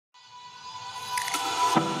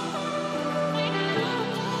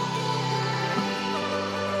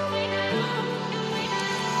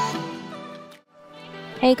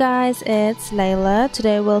Hey guys, it's Layla.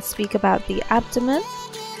 Today we'll speak about the abdomen.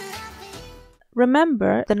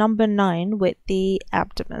 Remember the number 9 with the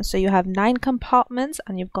abdomen. So you have 9 compartments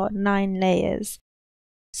and you've got 9 layers.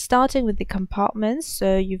 Starting with the compartments,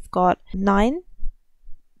 so you've got 9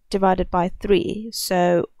 divided by 3.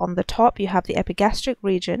 So on the top you have the epigastric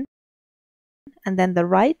region, and then the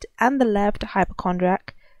right and the left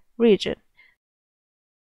hypochondriac region.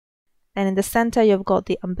 Then in the center you've got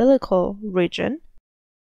the umbilical region,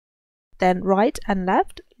 then right and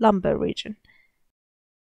left lumbar region.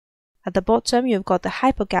 At the bottom you've got the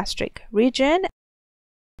hypogastric region,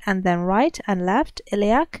 and then right and left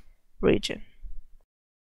iliac region.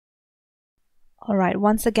 Alright,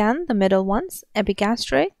 once again the middle ones: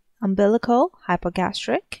 epigastric, umbilical,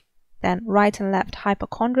 hypogastric, then right and left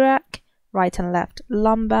hypochondriac, right and left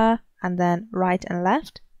lumbar, and then right and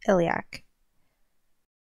left iliac.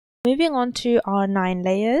 Moving on to our 9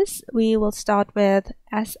 layers, we will start with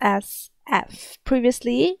SSF.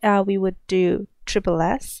 Previously, we would do triple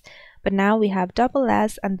S, but now we have double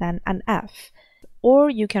S and then an F.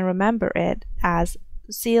 Or you can remember it as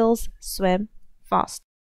seals, swim, fast.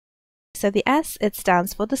 So the S, it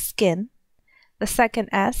stands for the skin. The second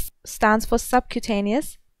S stands for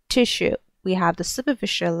subcutaneous tissue. We have the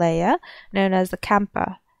superficial layer known as the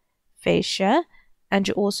Campa fascia, and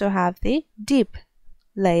you also have the deep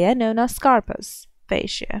layer known as Scarpa's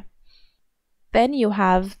fascia. Then you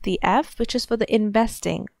have the F, which is for the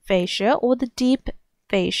investing fascia or the deep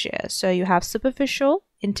fascia. So you have superficial,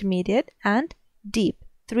 intermediate, and deep,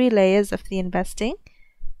 3 layers of the investing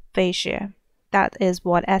fascia. That is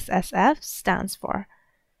what SSF stands for.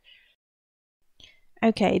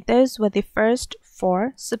 Okay, those were the first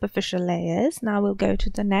 4 superficial layers. Now we'll go to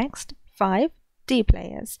the next 5 deep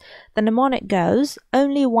layers. The mnemonic goes,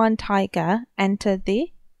 only one tiger entered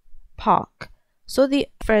the park. So the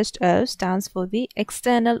first O stands for the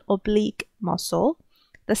external oblique muscle.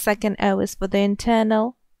 The second O is for the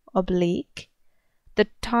internal oblique. The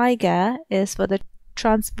tiger is for the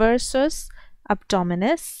transversus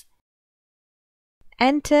abdominis.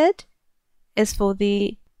 Entered is for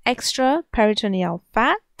the extraperitoneal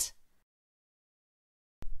fat.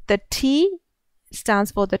 The T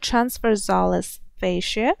stands for the transversalis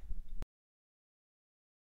fascia.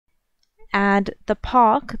 And the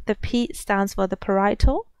PARC, the P stands for the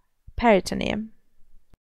parietal peritoneum.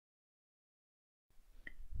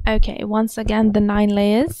 Okay, once again the 9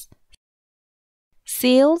 layers.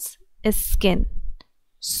 Seals is skin.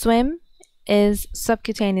 Swim is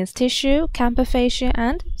subcutaneous tissue, Campa fascia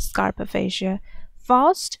and Scarpa fascia.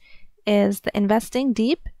 Fast is the investing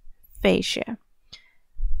deep fascia.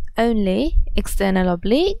 Only external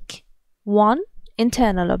oblique. 1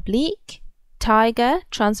 internal oblique. Tiger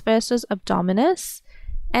transversus abdominis.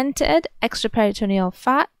 Entered extraperitoneal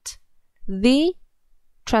fat. The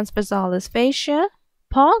transversalis fascia.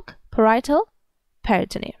 PARC parietal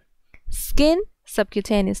peritoneum. Skin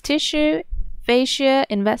subcutaneous tissue. Fascia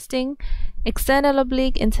investing external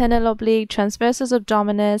oblique, internal oblique, transversus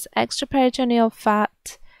abdominis, extraperitoneal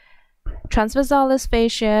fat, transversalis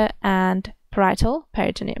fascia, and parietal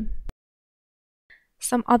peritoneum.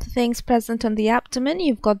 Some other things present on the abdomen: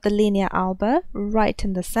 you've got the linea alba right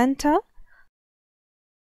in the center.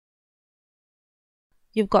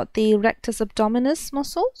 You've got the rectus abdominis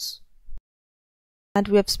muscles. And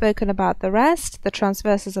we have spoken about the rest: the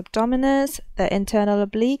transversus abdominis, the internal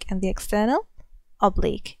oblique, and the external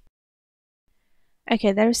oblique.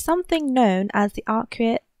 Okay, there is something known as the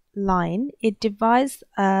arcuate line. It divides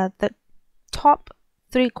the top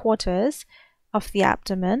 3/4 of the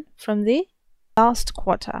abdomen from the last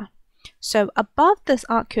quarter. So above this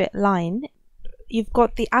arcuate line, you've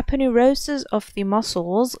got the aponeurosis of the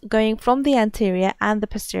muscles going from the anterior and the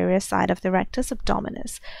posterior side of the rectus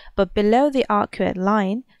abdominis. But below the arcuate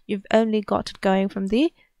line, you've only got it going from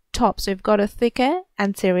the top. So you've got a thicker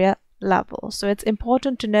anterior level. So it's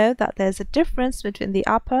important to know that there's a difference between the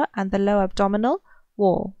upper and the lower abdominal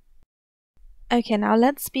wall. Okay, now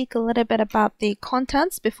let's speak a little bit about the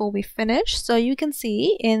contents before we finish. So you can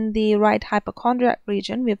see in the right hypochondriac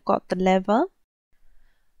region, we've got the liver,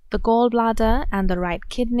 the gallbladder, and the right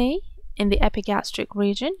kidney. In the epigastric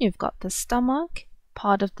region, you've got the stomach,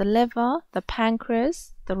 part of the liver, the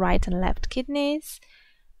pancreas, the right and left kidneys.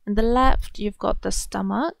 In the left, you've got the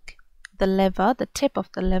stomach, the liver, the tip of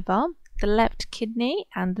the liver, the left kidney,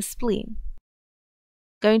 and the spleen.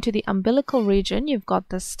 Going to the umbilical region, you've got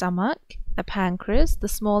the stomach, the pancreas, the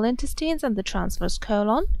small intestines, and the transverse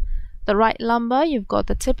colon. The right lumbar, you've got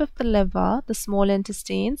the tip of the liver, the small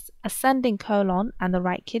intestines, ascending colon, and the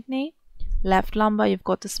right kidney. Left lumbar, you've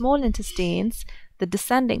got the small intestines, the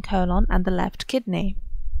descending colon, and the left kidney.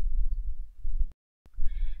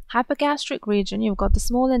 Hypogastric region, you've got the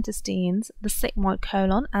small intestines, the sigmoid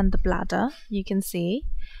colon, and the bladder, you can see.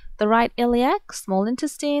 The right iliac, small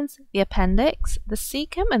intestines, the appendix, the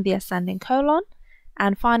cecum, and the ascending colon.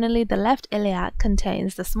 And finally, the left iliac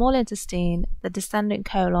contains the small intestine, the descending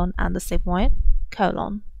colon, and the sigmoid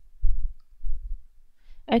colon.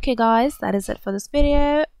 Okay guys, that is it for this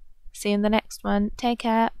video. See you in the next one. Take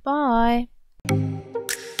care. Bye.